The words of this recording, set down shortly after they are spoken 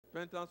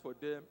repentance for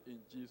them in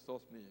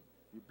Jesus' name.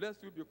 We bless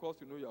you because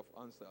you know you have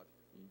answered.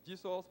 In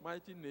Jesus'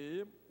 mighty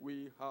name,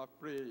 we have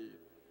prayed.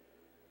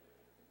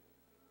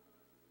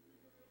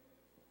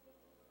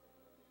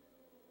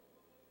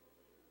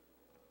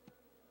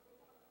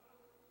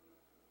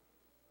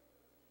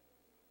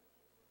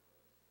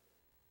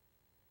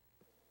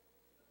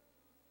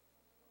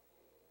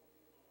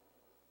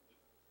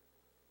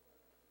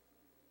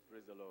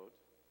 Praise the Lord.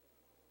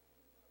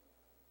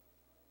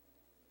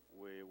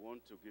 We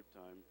want to give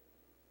time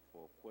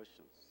for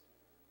questions.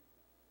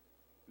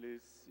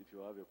 Please, if you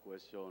have a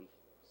question,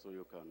 so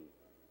you can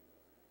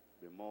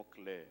be more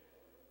clear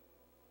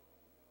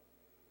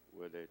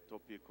with the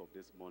topic of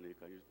this morning,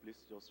 can you please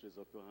just raise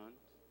up your hand?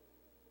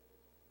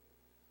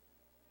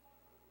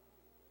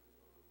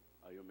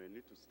 You may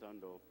need to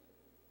stand up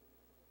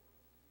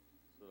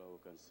so that we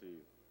can see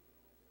you.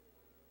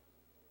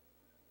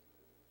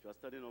 If you are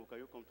standing up, can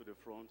you come to the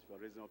front? If you are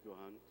raising up your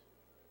hand.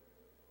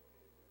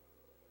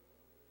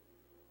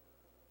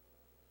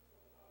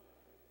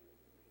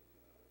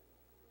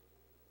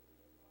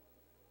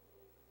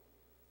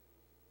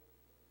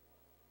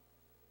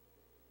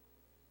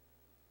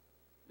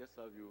 Let's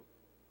have you,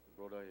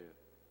 brother here.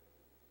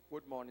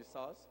 Good morning,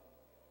 sirs.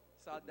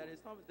 Sir, there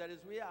is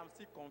where I'm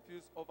still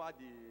confused over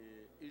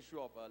the issue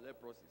of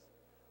leprosy.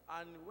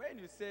 And when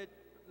you said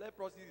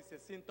leprosy is a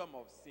symptom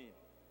of sin,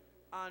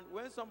 and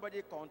when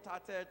somebody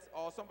contacted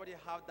or somebody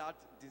have that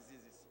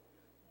disease,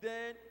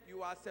 then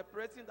you are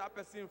separating that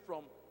person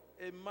from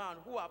a man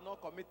who have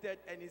not committed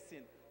any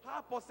sin.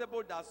 How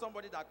possible that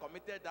somebody that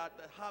committed that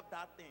have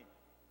that thing,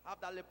 have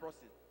that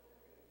leprosy?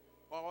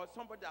 Or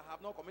somebody that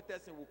have not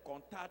committed sin will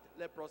contact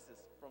leprosy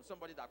from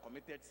somebody that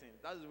committed sin?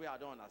 That is where I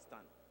don't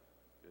understand.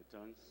 Okay,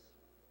 thanks.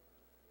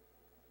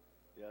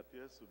 There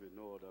appears to be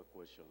no other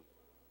question.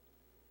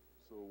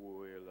 So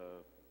we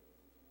will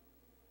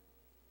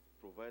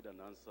provide an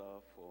answer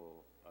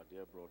for our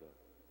dear brother.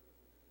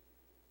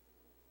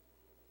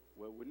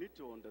 Well, we need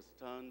to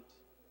understand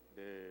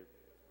the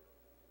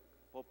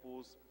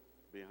purpose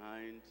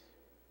behind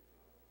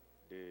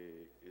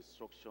the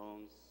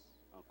instructions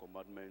and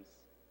commandments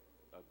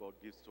that God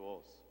gives to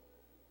us.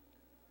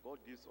 God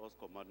gives us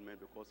commandment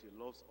because he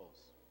loves us.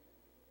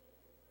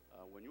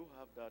 When you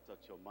have that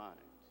at your mind,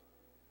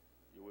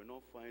 you will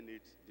not find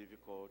it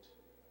difficult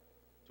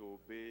to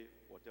obey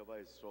whatever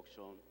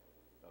instruction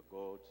that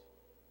God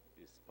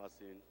is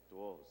passing to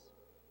us.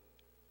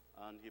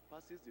 And he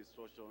passes the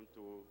instruction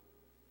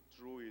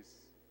through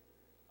his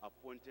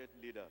appointed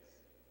leaders.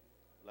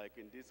 Like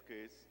in this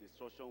case, the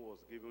instruction was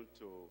given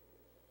to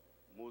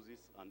Moses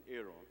and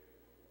Aaron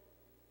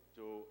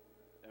to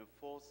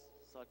enforce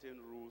certain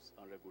rules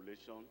and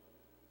regulations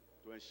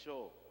to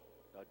ensure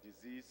that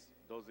disease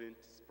doesn't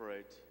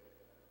spread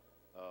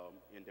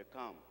in the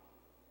camp.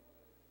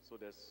 So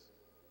there's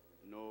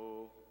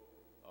no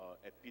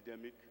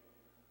epidemic,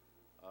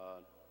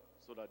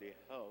 so that the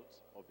health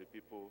of the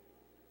people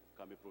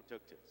can be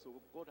protected.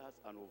 So God has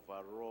an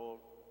overall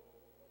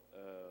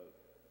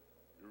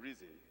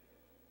reason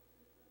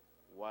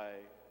why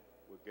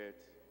we get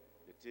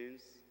the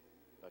things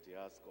that he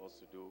asks us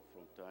to do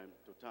from time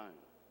to time.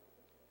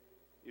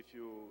 If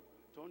you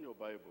turn your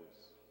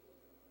Bibles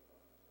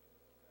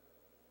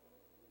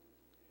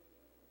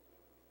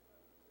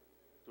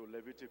to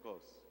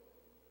Leviticus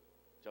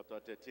chapter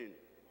 13,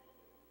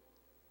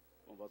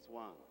 from verse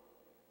 1.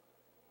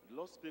 The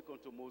Lord spake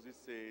unto Moses,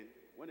 saying,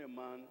 when a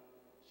man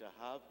shall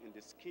have in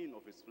the skin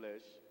of his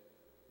flesh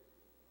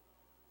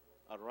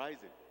a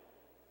rising,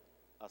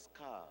 a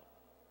scar,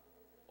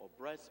 or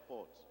bright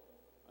spot,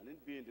 and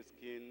it be in the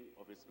skin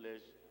of his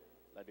flesh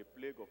like the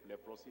plague of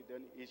leprosy,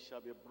 then it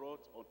shall be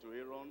brought unto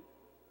Aaron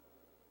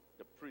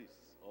the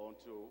priest, or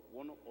unto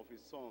one of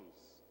his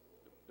sons,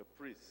 the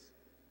priest.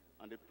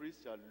 And the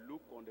priest shall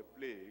look on the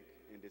plague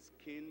in the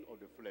skin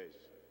of the flesh.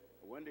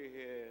 When the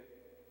hair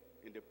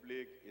in the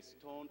plague is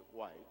turned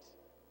white,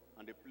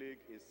 and the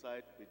plague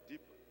inside be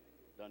deeper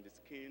than the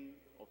skin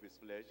of his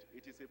flesh,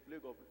 it is a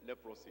plague of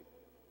leprosy.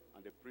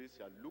 And the priest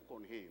shall look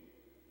on him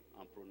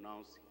and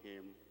pronounce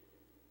him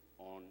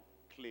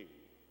unclean.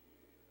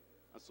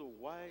 And so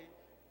why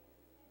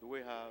do we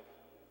have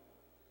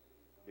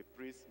the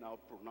priest now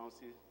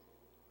pronouncing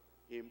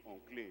him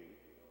unclean?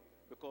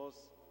 Because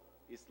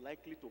it's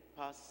likely to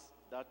pass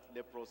that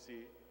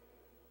leprosy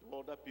to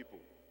other people.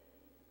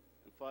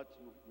 In fact,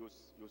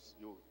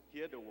 you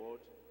hear the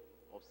word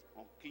of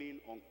unclean,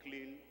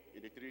 unclean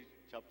in the 3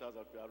 chapters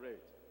that we have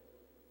read.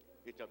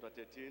 In chapter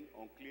 13,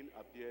 unclean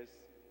appears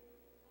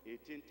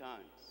 18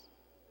 times.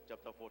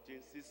 Chapter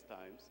 14, 6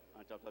 times.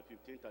 And chapter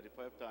 15,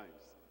 35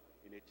 times.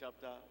 In a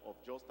chapter of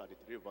just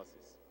 33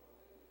 verses.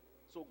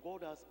 So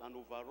God has an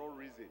overall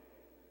reason.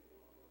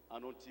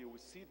 And until we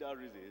see that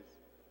reason,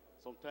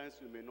 sometimes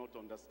we may not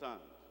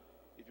understand.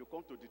 If you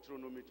come to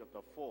Deuteronomy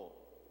chapter 4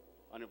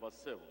 and verse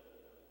 7,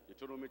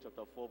 Deuteronomy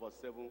chapter 4 verse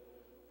 7,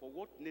 for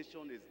what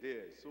nation is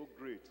there so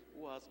great,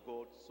 who has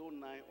God so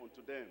nigh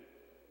unto them,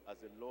 as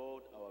the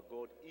Lord our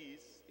God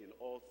is in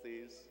all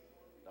things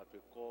that we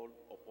call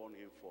upon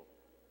him for?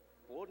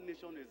 For what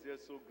nation is there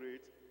so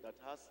great that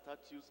has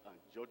statutes and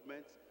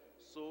judgments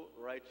so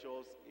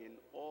righteous in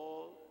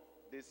all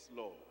this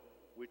law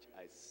which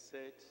I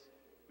set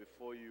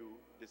before you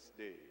this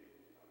day.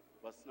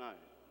 Verse 9,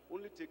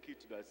 only take heed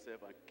to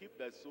thyself and keep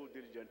thy soul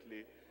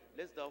diligently,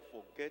 lest thou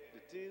forget the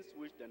things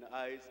which thine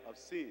eyes have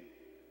seen,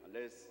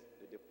 unless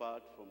they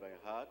depart from thy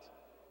heart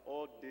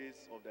all days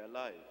of thy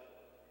life,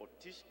 or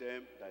teach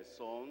them thy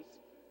sons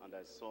and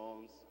thy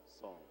sons'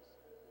 sons.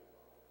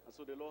 And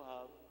so the Lord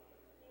have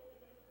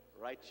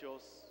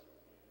righteous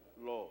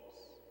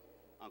laws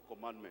and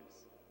commandments.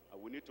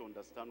 And we need to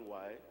understand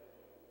why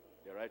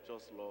the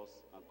righteous laws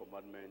and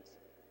commandments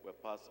were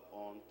passed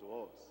on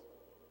to us.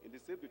 In the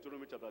same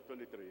Deuteronomy chapter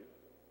 23,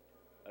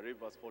 I read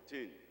verse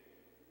 14.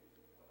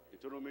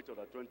 Deuteronomy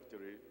chapter 23,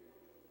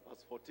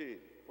 verse 14.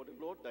 For the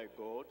Lord thy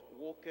God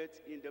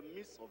walketh in the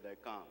midst of thy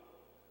camp,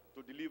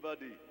 to deliver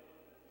thee,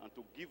 and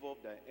to give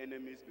up thy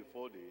enemies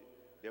before thee.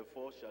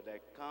 Therefore shall thy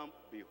camp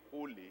be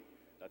holy,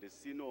 that the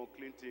sin or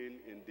unclean thing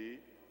in thee,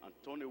 and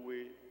turn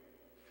away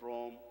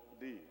from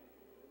thee.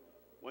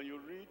 When you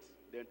read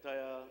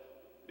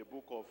the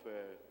book of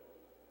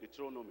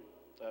Deuteronomy,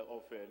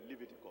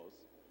 Leviticus,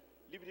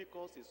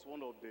 Leviticus is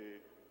one of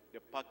the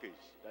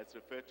package that's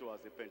referred to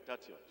as the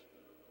Pentateuch.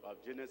 We have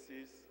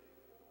Genesis,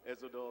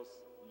 Exodus,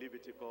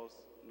 Leviticus,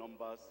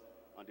 Numbers,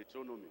 and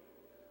Deuteronomy.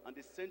 And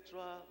the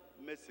central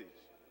message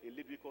in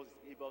Leviticus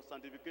is about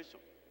sanctification.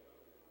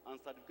 And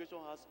sanctification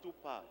has two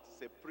parts: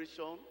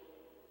 separation,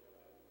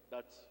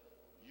 that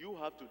you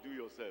have to do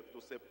yourself,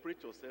 to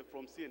separate yourself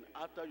from sin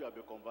after you have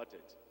been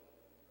converted.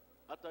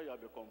 After you have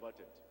been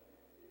converted,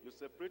 you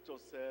separate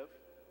yourself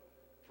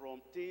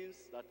from things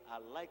that are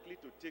likely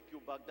to take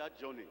you back that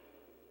journey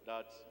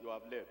that you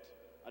have left.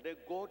 And then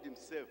God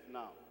himself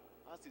now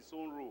has his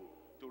own role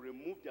to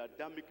remove the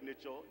Adamic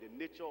nature, the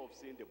nature of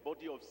sin, the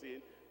body of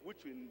sin,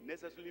 which will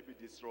necessarily be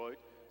destroyed,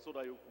 so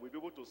that you will be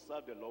able to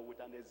serve the Lord with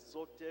an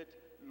exalted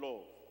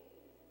love,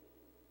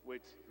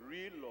 with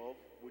real love,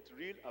 with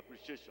real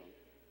appreciation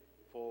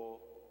for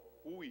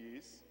who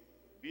he is,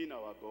 being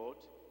our God,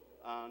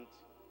 and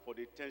for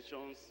the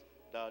intentions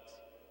that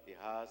he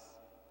has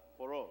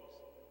for us.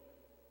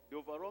 The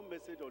overall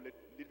message of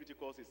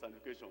Leviticus is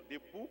sanctification. The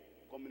book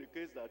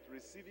communicates that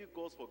receiving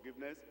God's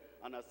forgiveness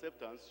and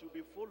acceptance should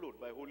be followed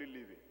by holy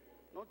living,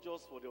 not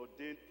just for the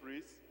ordained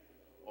priests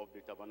of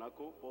the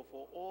tabernacle, but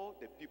for all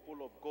the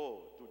people of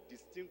God, to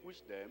distinguish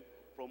them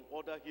from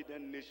other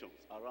hidden nations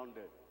around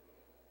them.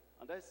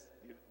 And that's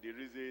the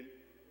reason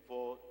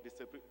for the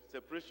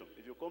separation.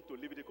 If you come to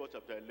Leviticus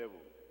chapter 11,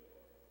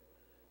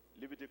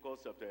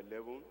 Leviticus chapter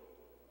 11,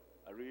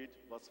 I read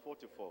verse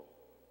 44.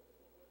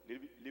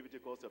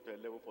 Leviticus chapter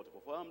 11,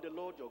 44. For I am the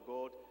Lord your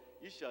God,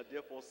 ye shall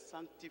therefore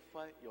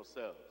sanctify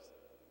yourselves,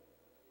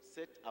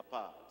 set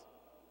apart,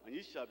 and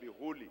ye shall be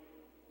holy,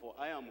 for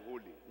I am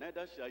holy.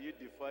 Neither shall ye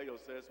defile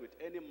yourselves with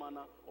any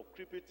manner of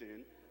creeping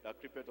thing that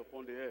creepeth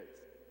upon the earth.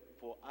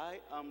 For I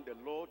am the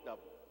Lord that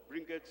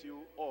bringeth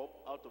you up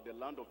out of the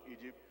land of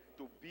Egypt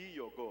to be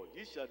your God.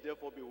 Ye shall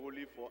therefore be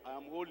holy, for I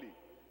am holy.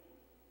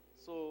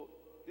 So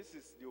this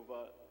is the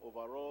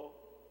overall,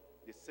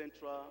 the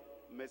central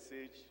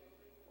message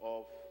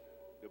of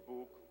the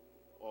book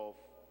of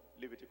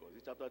Leviticus.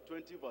 It's chapter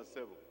 20, verse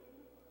 7.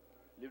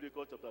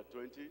 Leviticus chapter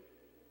 20,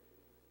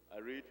 I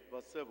read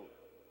verse 7.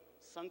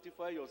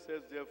 Sanctify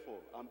yourselves therefore,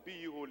 and be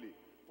ye holy,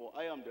 for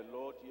I am the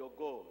Lord your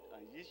God,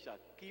 and ye shall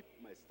keep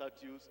my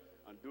statutes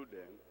and do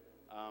them.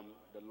 I am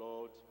the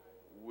Lord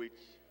which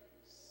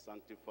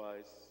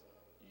sanctifies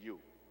you.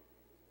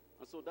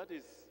 And so that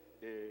is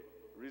the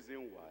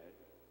reason why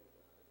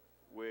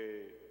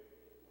we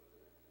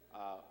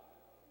are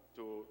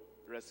to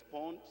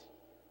respond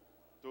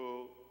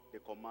to the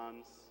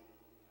commands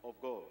of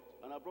God.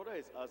 And our brother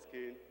is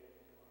asking,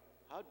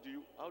 how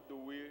do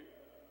we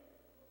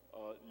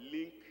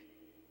link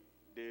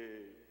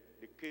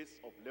the case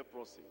of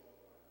leprosy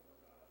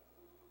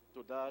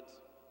to that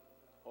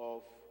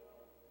of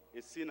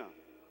a sinner?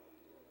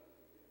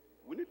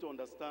 We need to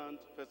understand,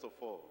 first of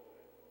all,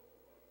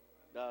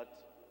 that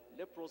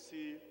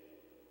leprosy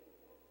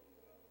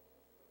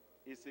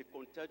is a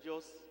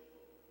contagious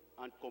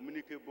and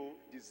communicable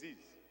disease.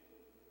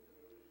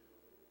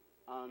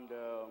 And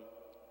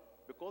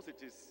because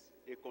it is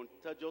a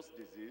contagious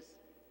disease,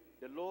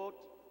 the Lord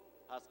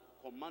has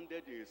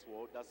commanded in his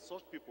word that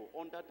such people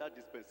under that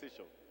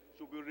dispensation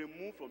should be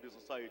removed from the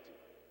society,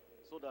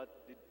 so that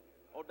the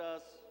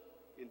others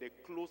in the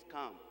close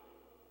camp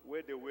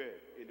where they were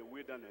in the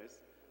wilderness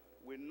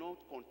will not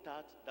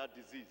contact that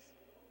disease.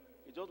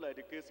 It's just like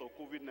the case of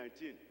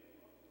COVID-19.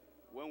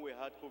 When we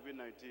had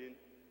COVID-19,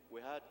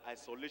 we had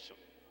isolation.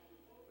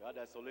 We had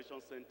isolation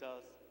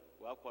centers,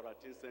 we had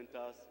quarantine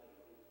centers,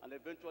 and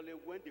eventually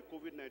when the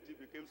COVID-19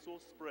 became so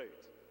spread,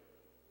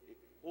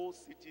 whole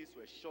cities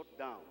were shut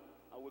down,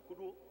 and we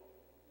couldn't,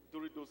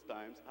 during those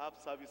times, have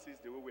services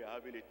the way we are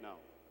having it now.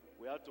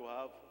 We had to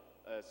have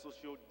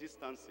social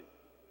distancing.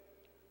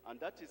 And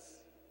that is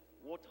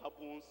what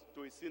happens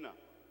to a sinner.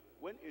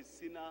 When a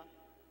sinner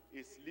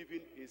is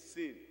living in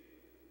sin,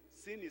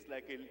 sin is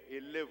like a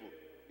level,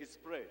 it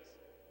spreads.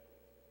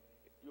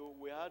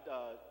 We had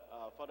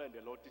our Father in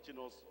the Lord teaching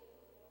us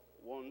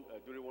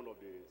during one of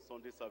the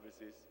Sunday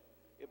services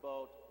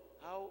about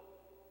how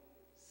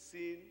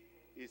sin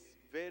is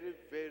very,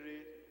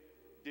 very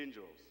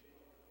dangerous,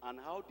 and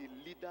how the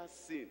leader's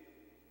sin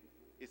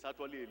is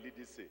actually a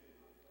leading sin.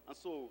 And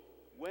so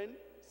when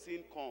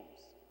sin comes,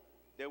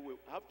 then we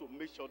have to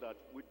make sure that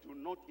we do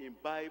not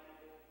imbibe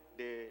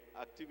the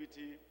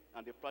activity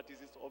and the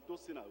practices of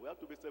those sinners. We have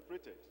to be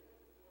separated.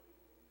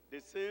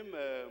 The same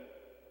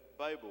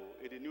Bible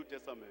in the New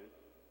Testament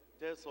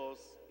tells us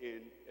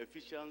in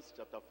Ephesians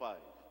chapter 5.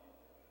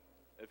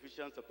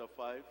 Ephesians chapter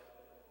 5,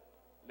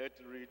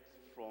 let's read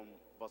from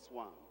verse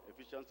 1.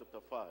 Ephesians chapter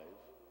 5,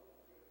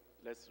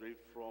 let's read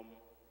from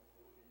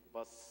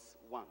verse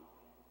 1.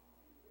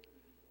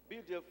 Be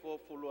therefore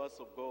followers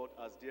of God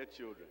as dear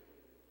children,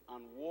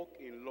 and walk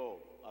in love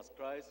as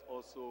Christ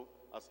also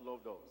has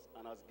loved us,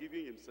 and has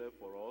given himself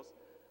for us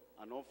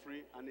an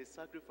offering and a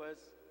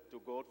sacrifice to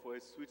God for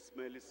a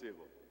sweet-smelling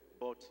savor.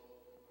 But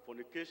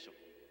fornication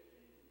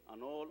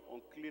and all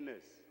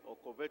uncleanness or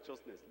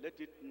covetousness, let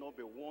it not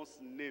be once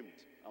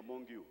named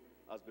among you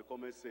as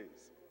becoming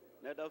saints.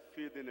 Neither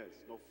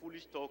filthiness, nor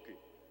foolish talking,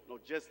 nor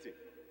jesting,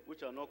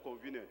 which are not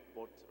convenient,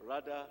 but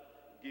rather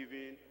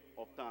giving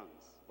of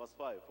thanks. Verse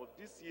 5, for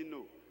this ye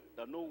know,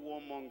 that no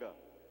warmonger,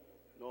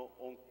 nor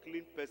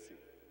unclean person,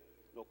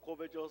 nor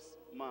covetous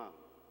man,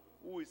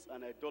 who is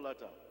an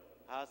idolater,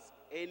 has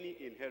any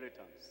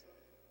inheritance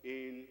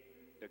in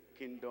the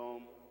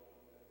kingdom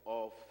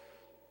of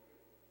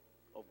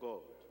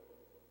God.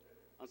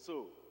 And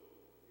so,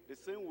 the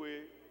same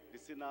way the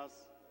sinners,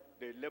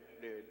 the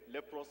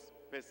leprous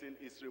person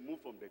is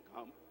removed from the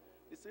camp,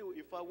 the same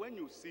way, when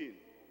you sin,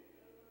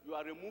 you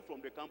are removed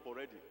from the camp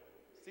already.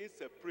 Sin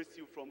separates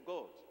you from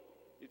God.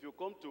 If you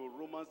come to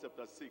Romans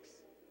chapter 6,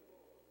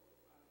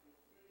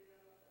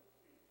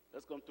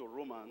 let's come to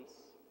Romans.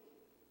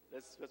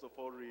 Let's first of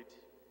all read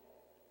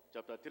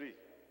chapter 3.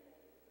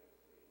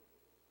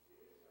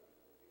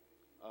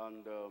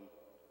 And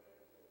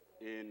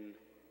in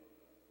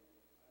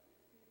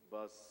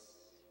verse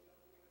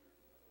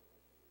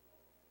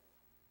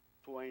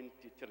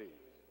 23.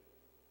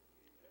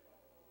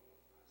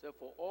 So,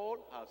 for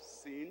all have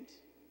sinned,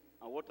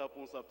 and what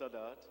happens after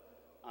that?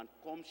 And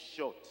come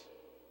short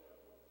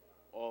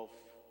of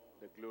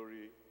the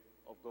glory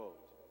of God.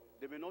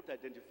 They may not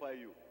identify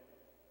you.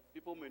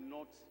 People may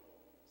not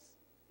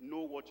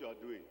know what you are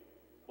doing.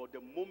 But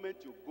the moment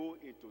you go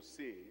into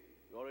sin,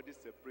 you're already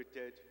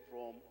separated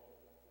from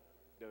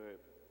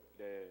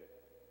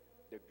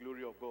the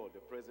glory of God,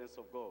 the presence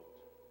of God.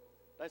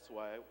 That's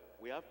why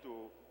we have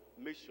to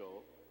make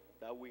sure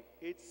that we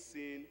hate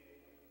sin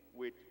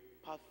with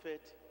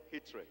perfect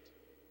hatred.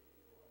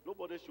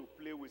 Nobody should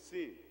play with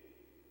sin.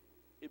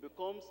 It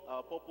becomes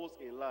our purpose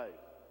in life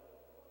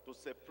to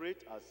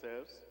separate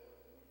ourselves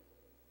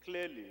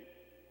clearly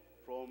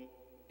from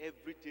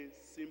everything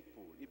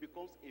simple. It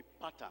becomes a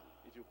pattern.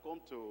 If you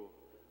come to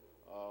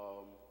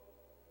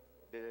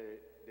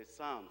the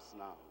Psalms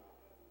now,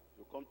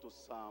 you come to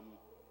Psalm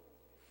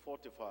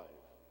 45.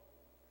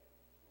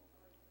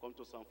 Come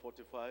to Psalm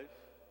 45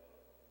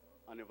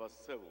 and in verse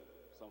 7.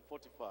 Psalm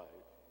 45,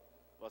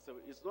 verse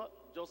 7. It's not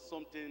just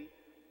something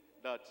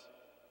that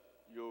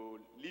you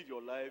live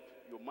your life,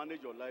 you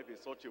manage your life in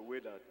such a way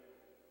that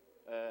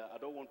I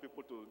don't want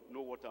people to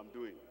know what I'm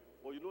doing.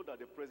 But you know that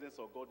the presence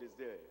of God is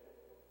there.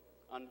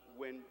 And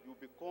when you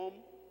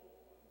become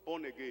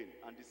born again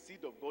and the seed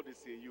of God is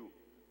in you,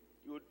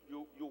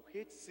 you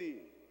hate sin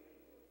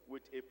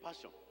with a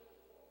passion.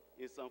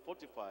 In Psalm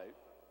 45,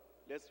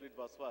 let's read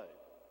verse 5.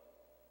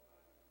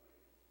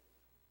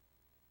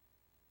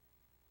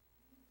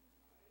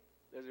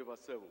 Let's read verse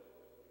 7.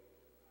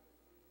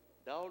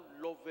 Thou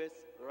lovest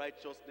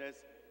righteousness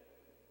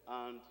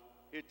and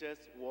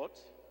hatest what?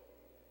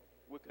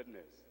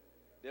 Wickedness.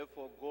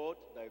 Therefore God,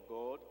 thy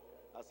God,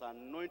 has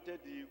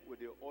anointed thee with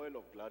the oil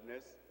of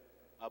gladness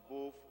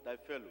above thy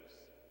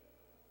fellows.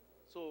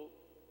 So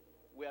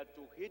we are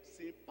to hate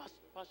sin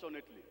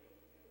passionately.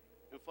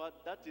 In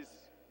fact, that is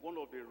one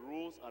of the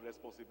roles and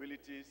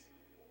responsibilities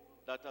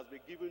that has been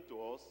given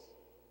to us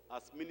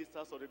as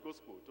ministers of the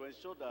gospel, to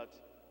ensure that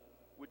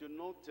we do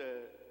not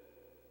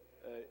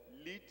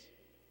lead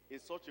in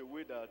such a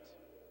way that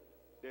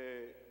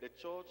the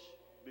church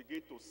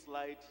begin to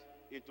slide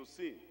into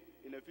sin.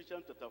 In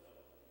Ephesians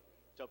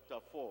chapter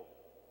 4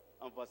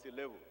 and verse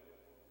 11.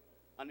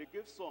 And he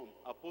gave some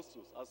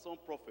apostles, and some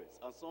prophets,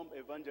 and some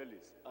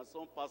evangelists, and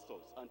some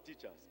pastors and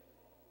teachers.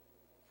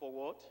 For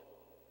what?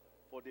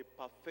 For the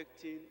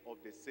perfecting of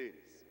the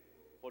saints,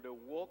 for the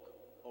work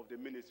of the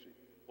ministry,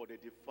 for the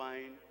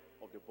define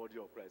of the body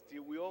of Christ,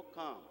 till we all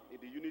come in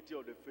the unity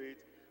of the faith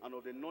and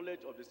of the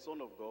knowledge of the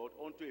Son of God,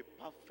 unto a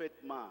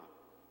perfect man,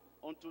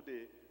 unto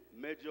the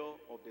measure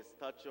of the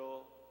stature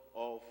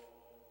of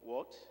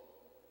what?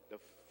 The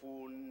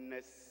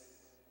fullness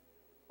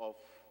of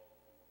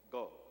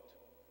God.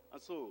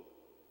 And so,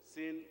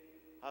 sin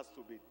has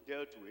to be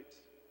dealt with,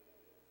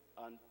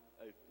 and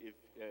if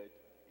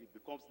it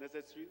becomes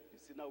necessary, the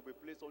sinner will be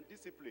placed on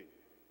discipline,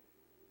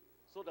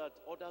 so that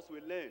others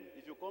will learn.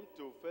 If you come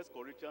to 1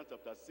 Corinthians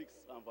chapter 6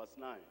 and verse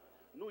 9,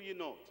 know ye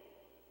not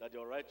that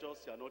the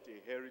righteous shall not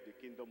inherit the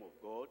kingdom of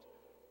God.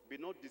 Be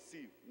not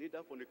deceived,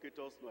 neither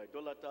fornicators, nor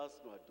idolaters,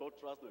 nor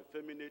adulterers, nor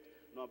effeminate,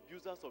 nor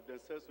abusers of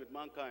themselves with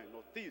mankind,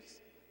 nor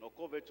thieves, nor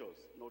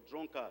covetous, nor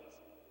drunkards,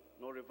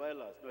 nor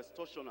revilers, nor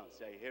extortioners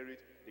shall inherit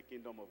the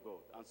kingdom of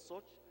God. And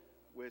such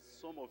were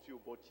some of you,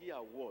 but ye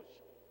are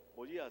washed,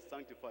 but ye are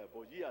sanctified,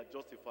 but ye are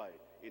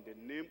justified in the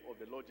name of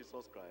the Lord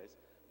Jesus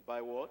Christ,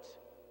 by what?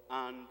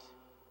 And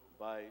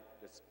by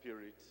the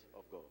Spirit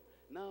of God.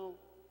 Now,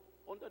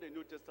 under the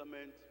New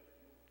Testament,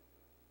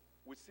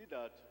 we see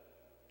that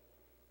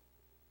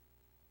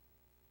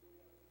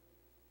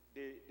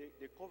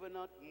the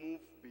covenant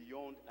moved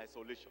beyond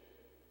isolation.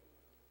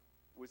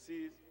 We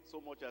see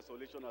so much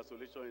isolation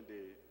in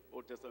the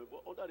Old Testament,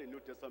 but under the New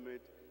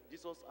Testament,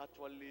 Jesus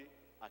actually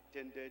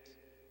attended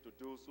to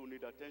those who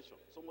need attention.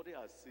 Somebody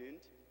has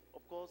sinned.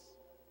 Of course,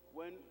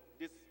 when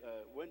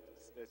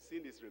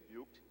sin is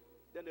rebuked,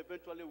 then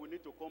eventually we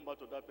need to come back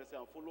to that person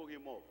and follow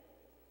him up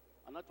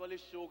and actually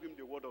show him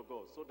the word of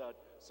God so that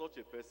such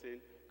a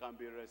person can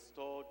be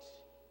restored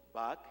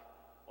back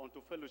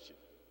unto fellowship.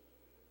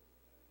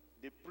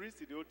 The priests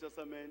in the Old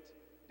Testament,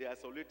 they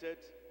isolated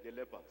the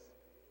lepers.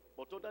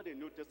 But under the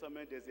New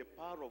Testament, there's a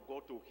power of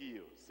God to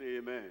heal. Say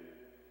amen.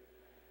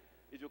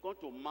 If you go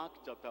to Mark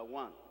chapter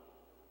 1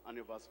 and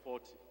in verse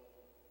 40.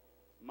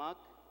 Mark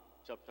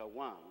chapter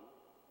 1,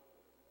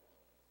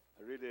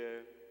 I read there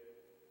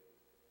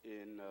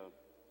in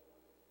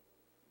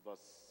verse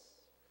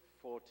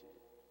 40.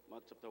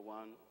 Mark chapter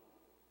 1,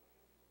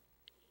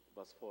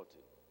 verse 40.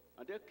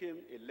 And there came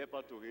a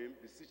leper to him,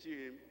 beseeching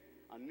him,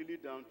 and kneeling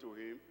down to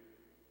him,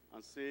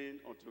 and saying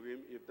unto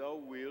him, If thou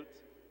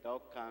wilt, thou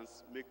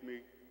canst make me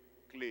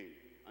clean.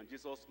 And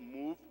Jesus,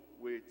 moved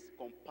with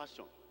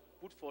compassion,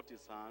 put forth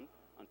his hand,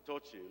 and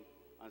touched him,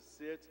 and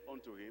said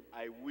unto him,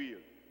 I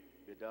will,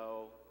 be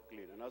thou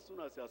clean. And as soon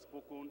as he had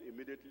spoken,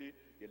 immediately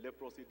the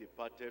leprosy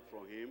departed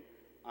from him,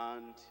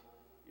 and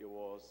he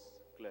was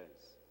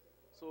cleansed.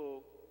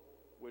 So,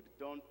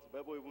 the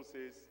Bible even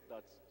says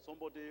that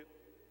somebody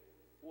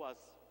who has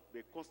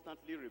been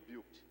constantly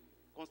rebuked,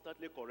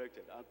 constantly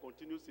corrected, and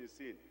continues in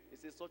sin, he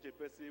says such a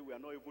person, we are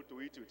not able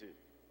to eat with him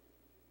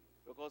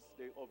because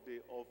of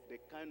the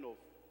kind of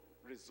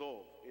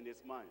resolve in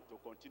his mind to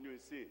continue in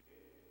sin.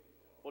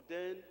 But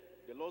then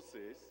the Lord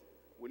says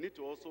we need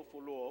to also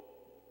follow up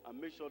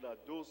and make sure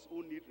that those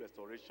who need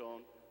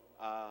restoration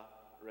are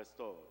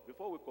restored.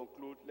 Before we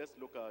conclude, let's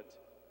look at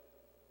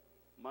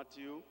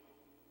Matthew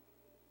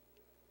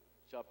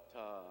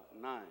chapter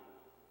 9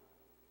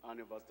 and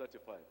in verse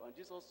 35. And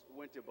Jesus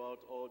went about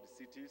all the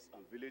cities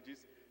and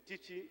villages,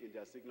 teaching in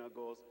their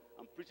synagogues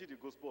and preaching the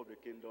gospel of the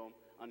kingdom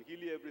and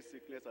healing every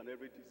sickness and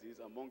every disease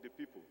among the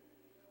people.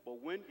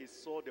 But when he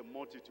saw the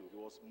multitude, he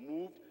was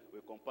moved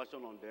with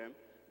compassion on them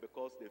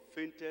because they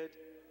fainted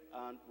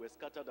and were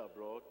scattered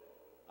abroad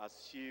as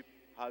sheep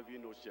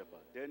having no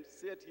shepherd. Then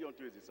said he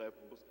unto his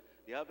disciples,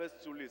 The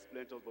harvest truly is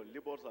plenteous, but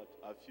laborers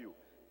are few.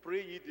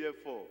 Pray ye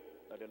therefore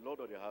that the Lord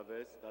of the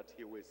harvest, that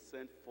he will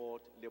send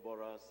forth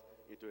laborers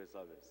into his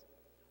harvest.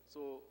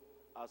 So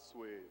as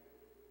we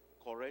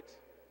correct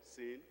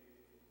sin,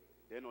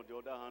 then on the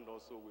other hand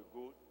also we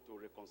go to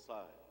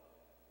reconcile.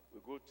 We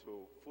go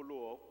to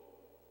follow up.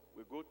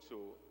 We go to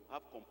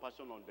have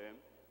compassion on them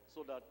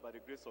so that by the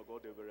grace of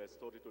God they will be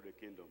restored into the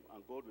kingdom.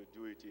 And God will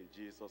do it in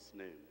Jesus'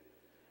 name.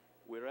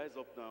 We rise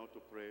up now to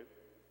pray.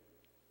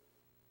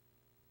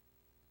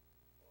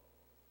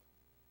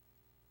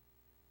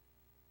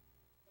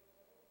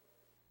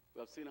 We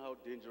have seen how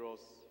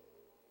dangerous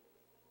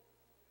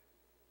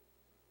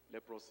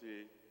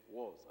leprosy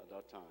was at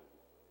that time.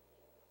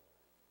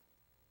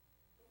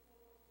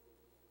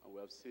 And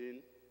we have seen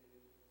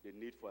the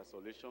need for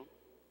isolation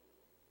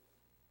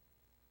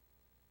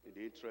in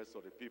the interest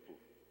of the people.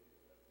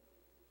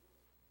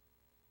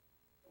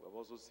 We have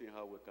also seen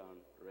how we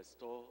can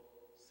restore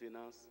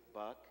sinners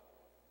back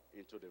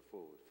into the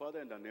fold.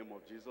 Father, in the name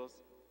of Jesus,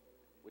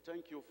 we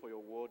thank you for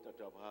your word that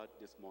you have heard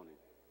this morning.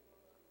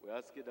 We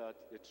ask you that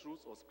the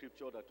truths of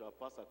Scripture that you have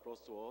passed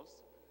across to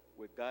us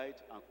will guide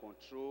and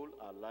control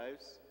our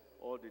lives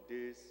all the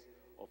days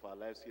of our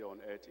lives here on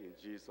earth in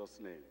Jesus'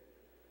 name.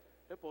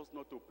 Help us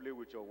not to play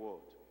with your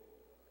word.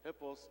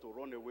 Help us to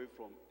run away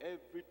from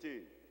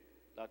everything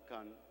that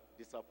can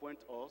disappoint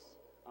us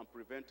and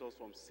prevent us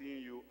from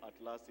seeing you at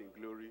last in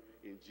glory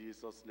in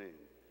Jesus'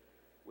 name.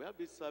 We have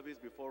this service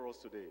before us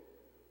today.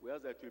 We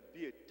ask that it will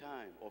be a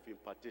time of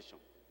impartation,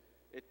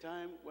 a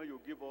time when you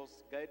give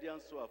us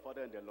guidance to our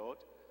Father in the Lord,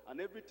 and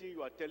everything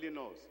you are telling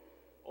us,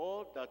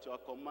 all that you are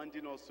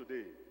commanding us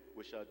today,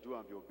 we shall do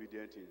and be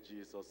obedient in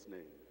Jesus'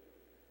 name.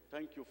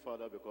 Thank you,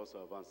 Father, because you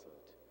have answered.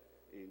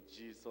 In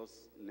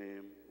Jesus'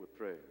 name we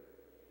pray.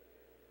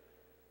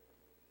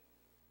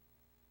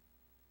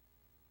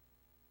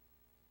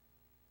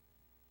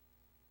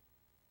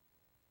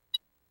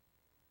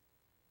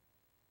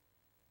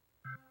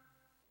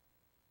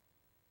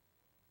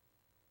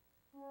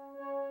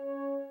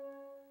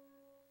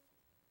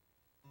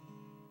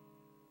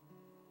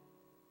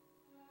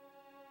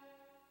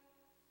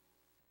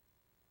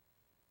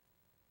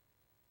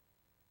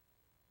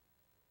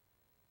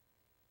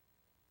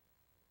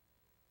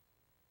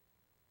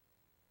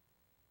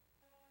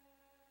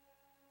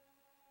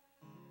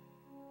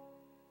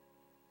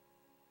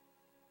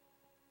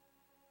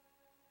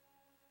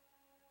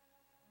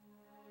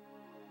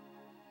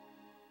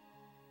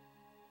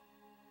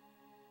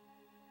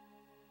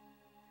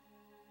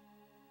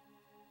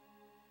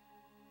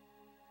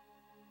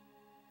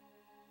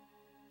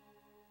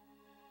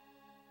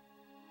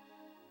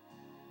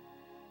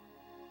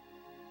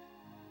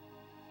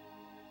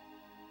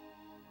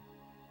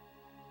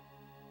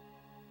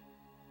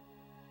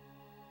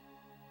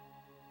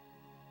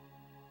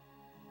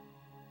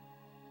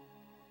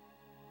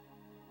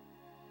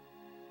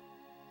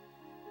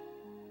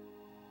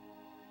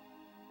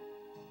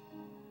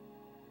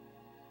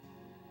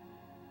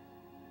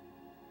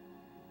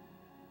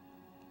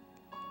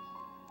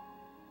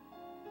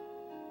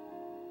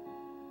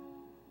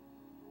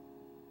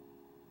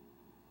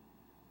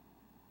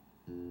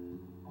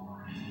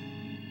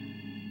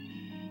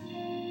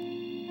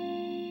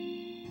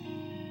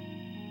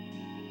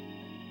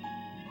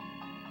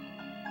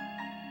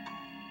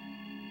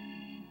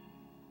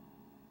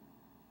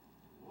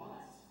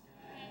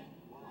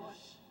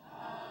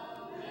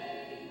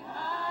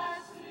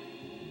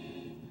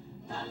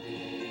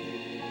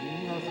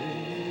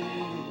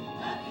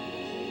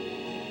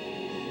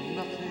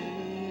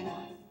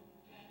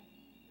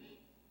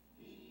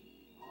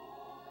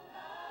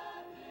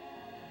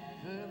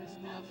 is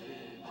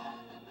nothing but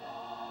the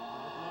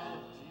blood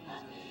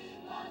of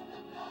Jesus.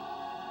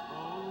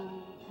 Oh,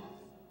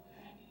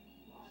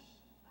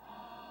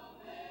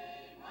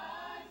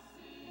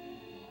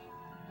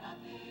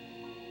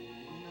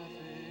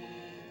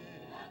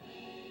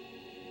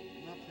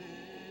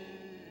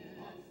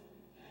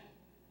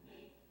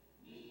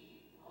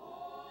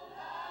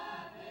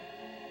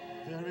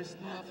 there is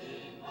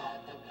nothing but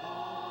the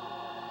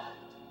blood,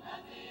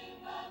 nothing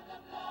but the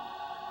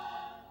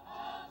blood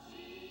of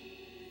Jesus.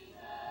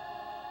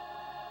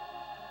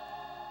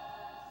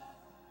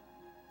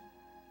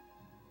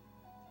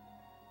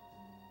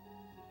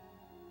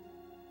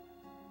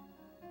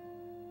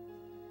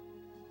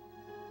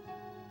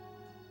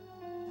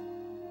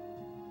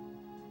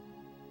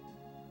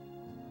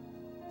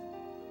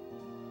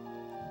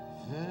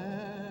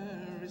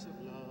 There is a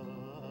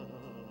blood,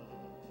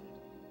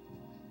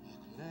 a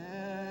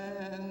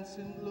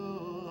cleansing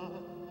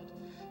blood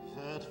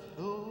that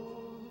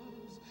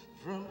flows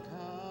from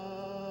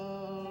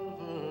Calvary,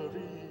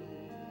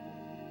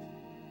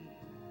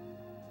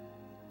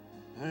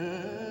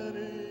 and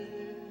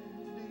in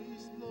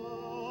this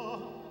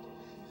blood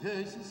there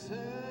is a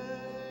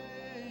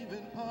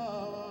saving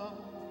power,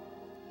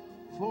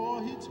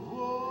 for it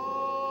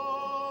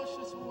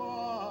washes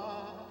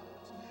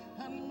white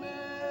and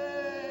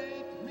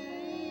make me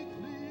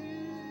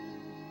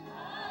clean.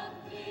 I'm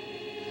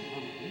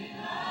clean,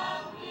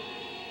 I'm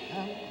clean,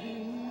 I'm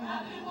clean.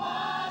 I've been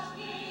washed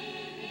in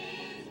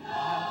His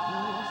blood. I've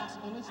been washed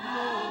in His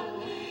blood. I'm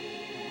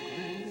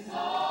clean,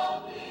 so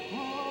clean, oh,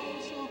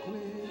 so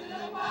clean.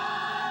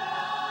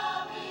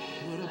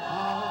 To the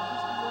power of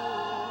His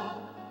blood.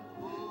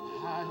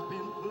 I've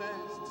been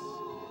blessed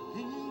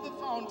in the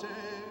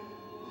fountain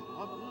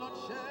of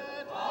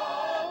bloodshed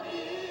for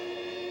me.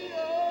 Oh,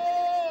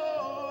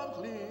 I'm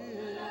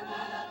clean.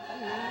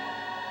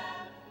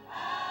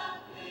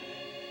 I'm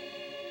clean.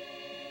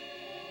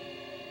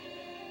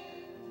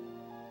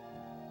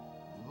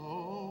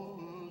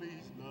 All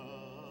His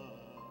blood,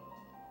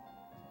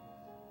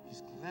 His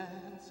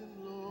cleansing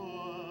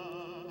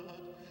blood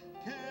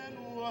can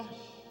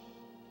wash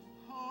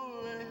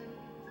away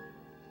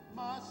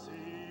my sin.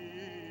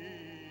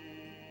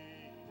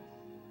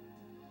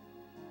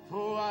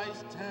 For I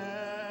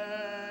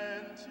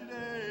stand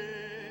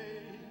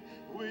today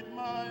with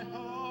my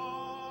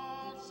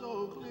heart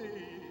so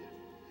clean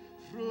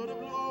through the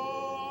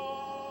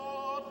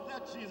blood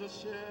that Jesus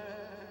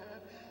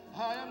shed.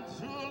 I am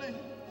truly,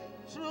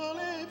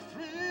 truly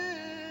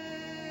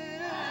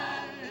free.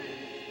 I'm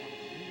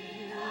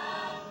clean,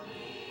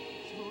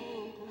 so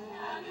clean.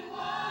 I've been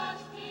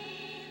washed in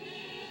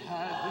His blood.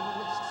 I've been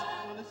washed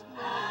in His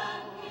blood.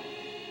 I'm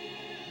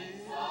clean,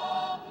 so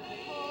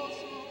clean. Oh,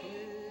 so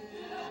clean.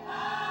 To the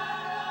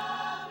power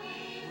of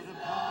His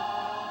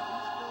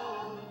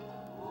blood.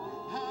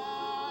 I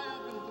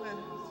have been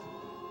cleansed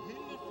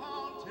in the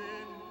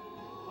fountain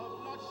of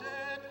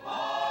bloodshed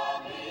for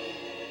me.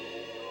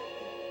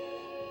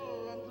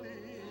 Oh, I'm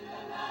clean.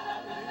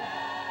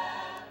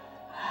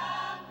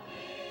 I'm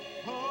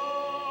clean. Oh,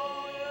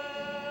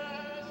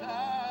 yes,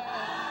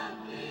 I'm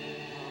clean.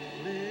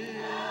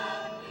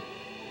 I'm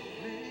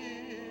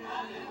clean.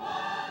 I've been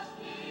washed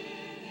in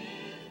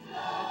His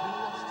blood. I've been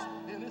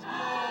washed in His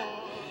blood.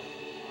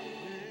 I'm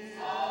clean.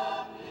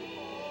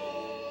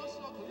 Oh,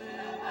 so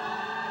clean.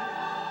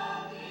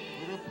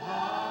 With the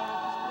power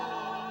of His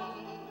blood.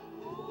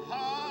 I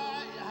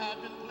have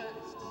been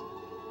blessed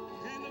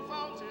in the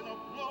fountain of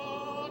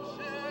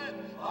bloodshed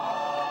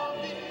for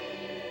me.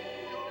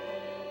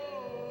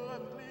 Oh,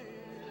 I'm clean.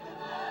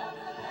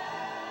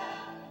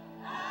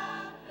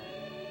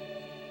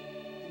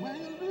 When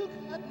you look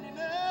at me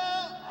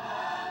now,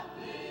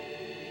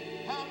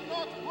 I'm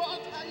not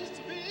what I used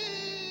to be.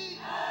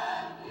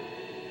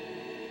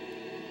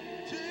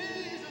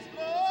 Jesus'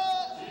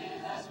 blood,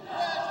 His precious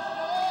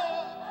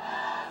blood.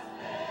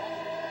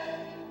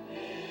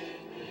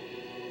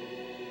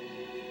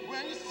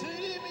 When you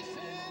see me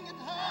sing it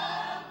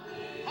high,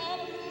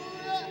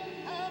 hallelujah,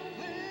 I'm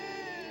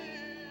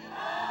clean.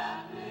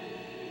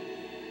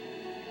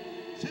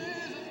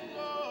 Jesus'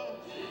 blood,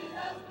 His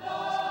precious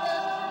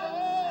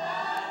blood.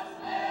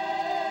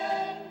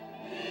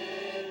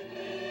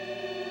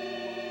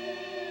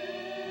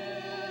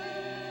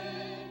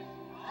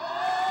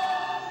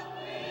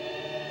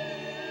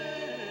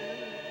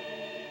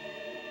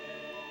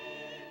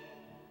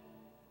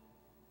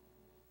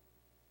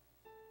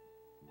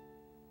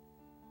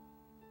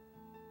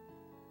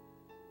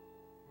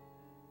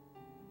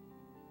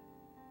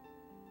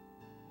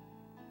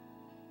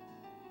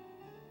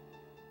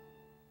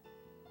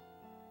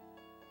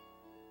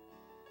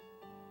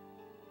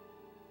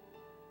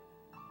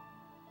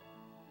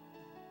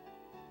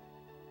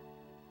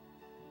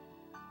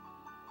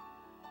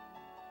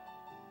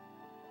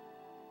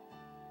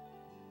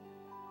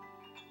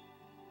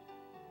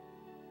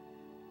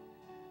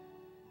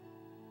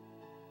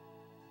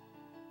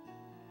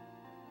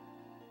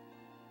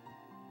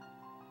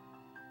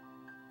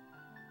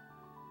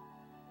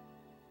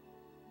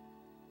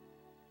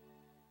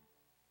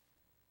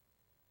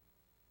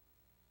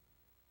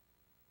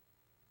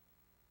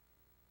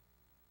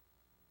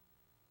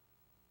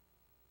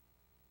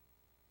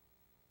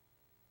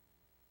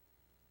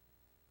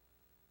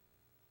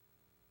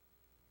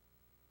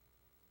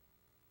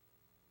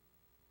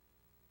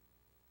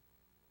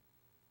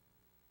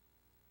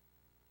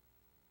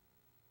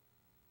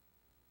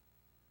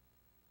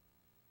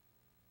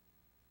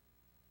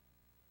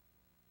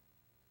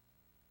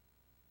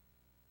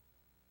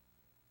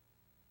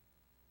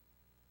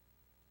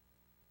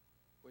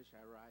 We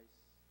shall rise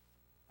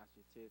as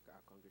we take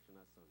our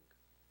congregational song.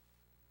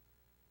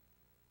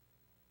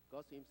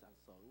 God's hymns and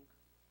song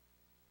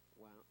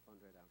 158.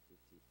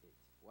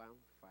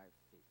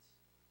 158.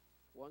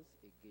 Once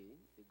again,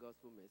 the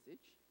gospel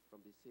message from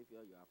the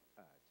Savior you have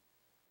heard.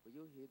 Will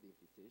you hear the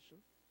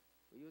invitation?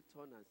 Will you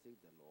turn and seek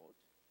the Lord?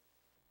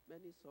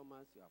 Many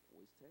summers you have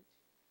wasted,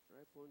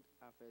 ripened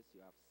harvests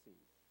you have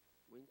seen.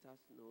 Winter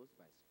snows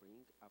by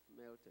spring have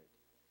melted,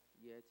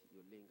 yet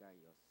you linger in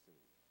your sin.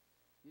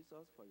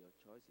 Jesus for your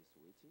choice is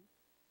waiting,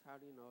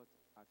 tarry not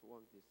at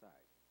one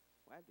decide.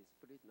 While the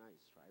Spirit now is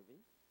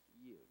striving,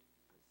 yield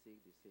and seek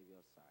the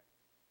Savior's side.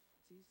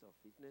 It is of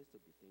fitness to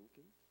be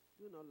thinking,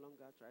 do no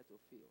longer try to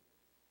feel.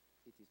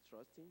 It is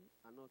trusting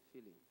and not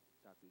feeling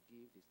that will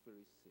give the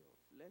Spirit's seal.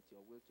 Let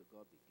your will to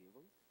God be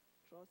given.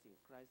 Trust in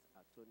Christ's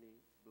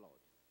atoning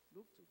blood.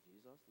 Look to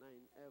Jesus now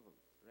in heaven.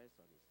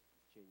 Rest on his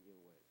changing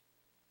word.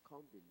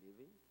 Come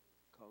believing,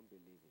 come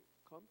believing.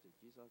 Come to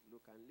Jesus,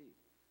 look and live.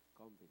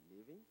 Come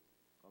believing,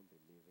 come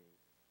believing.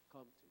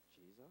 Come to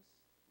Jesus,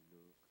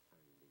 look